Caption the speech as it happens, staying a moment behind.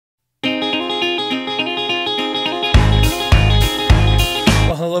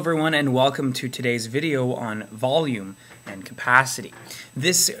everyone, and welcome to today's video on volume and capacity.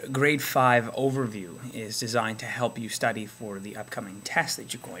 This grade 5 overview is designed to help you study for the upcoming test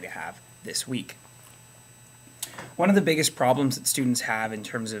that you're going to have this week. One of the biggest problems that students have in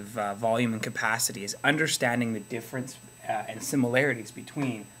terms of volume and capacity is understanding the difference and similarities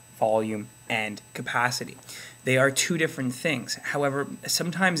between volume and capacity. They are two different things. However,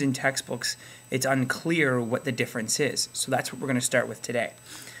 sometimes in textbooks it's unclear what the difference is. So that's what we're going to start with today.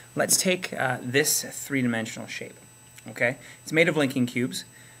 Let's take this three-dimensional shape. Okay, it's made of linking cubes,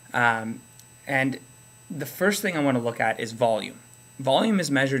 and the first thing I want to look at is volume. Volume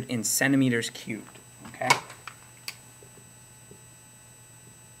is measured in centimeters cubed. Okay,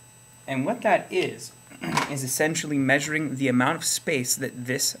 and what that is essentially measuring the amount of space that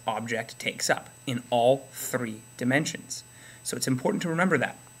this object takes up in all three dimensions. So it's important to remember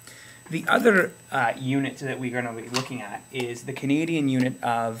that. The other unit that we're going to be looking at is the Canadian unit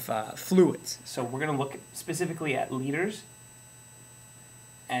of fluids. So we're going to look specifically at liters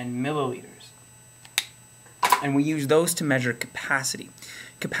and milliliters. And we use those to measure capacity.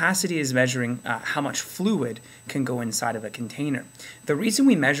 Capacity is measuring how much fluid can go inside of a container. The reason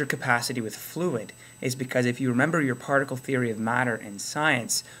we measure capacity with fluid is because if you remember your particle theory of matter in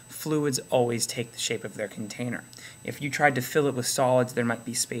science, fluids always take the shape of their container. If you tried to fill it with solids, there might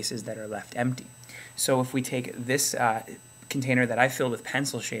be spaces that are left empty. So if we take this container that I filled with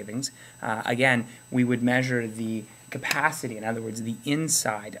pencil shavings, again, we would measure the capacity, in other words, the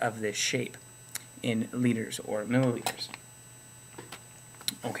inside of this shape in liters or milliliters.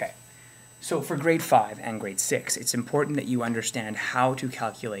 Okay, so for grade 5 and grade 6, it's important that you understand how to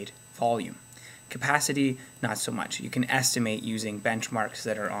calculate volume. Capacity, not so much. You can estimate using benchmarks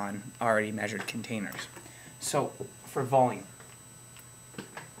that are on already measured containers. So for volume,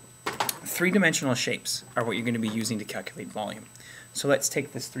 three-dimensional shapes are what you're going to be using to calculate volume. So let's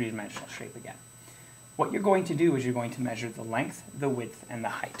take this three-dimensional shape again. What you're going to do is you're going to measure the length, the width, and the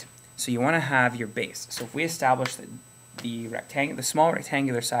height. So you want to have your base. So if we establish that the small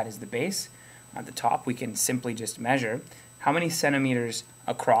rectangular side is the base, at the top we can simply just measure how many centimeters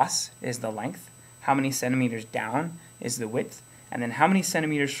across is the length, how many centimeters down is the width, and then how many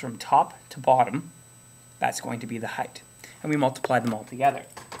centimeters from top to bottom, that's going to be the height. And we multiply them all together.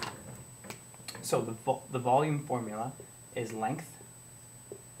 So the volume formula is length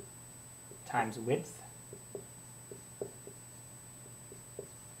times width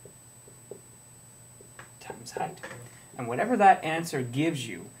times height. And whatever that answer gives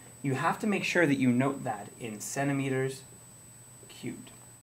you, you have to make sure that you note that in centimeters cubed.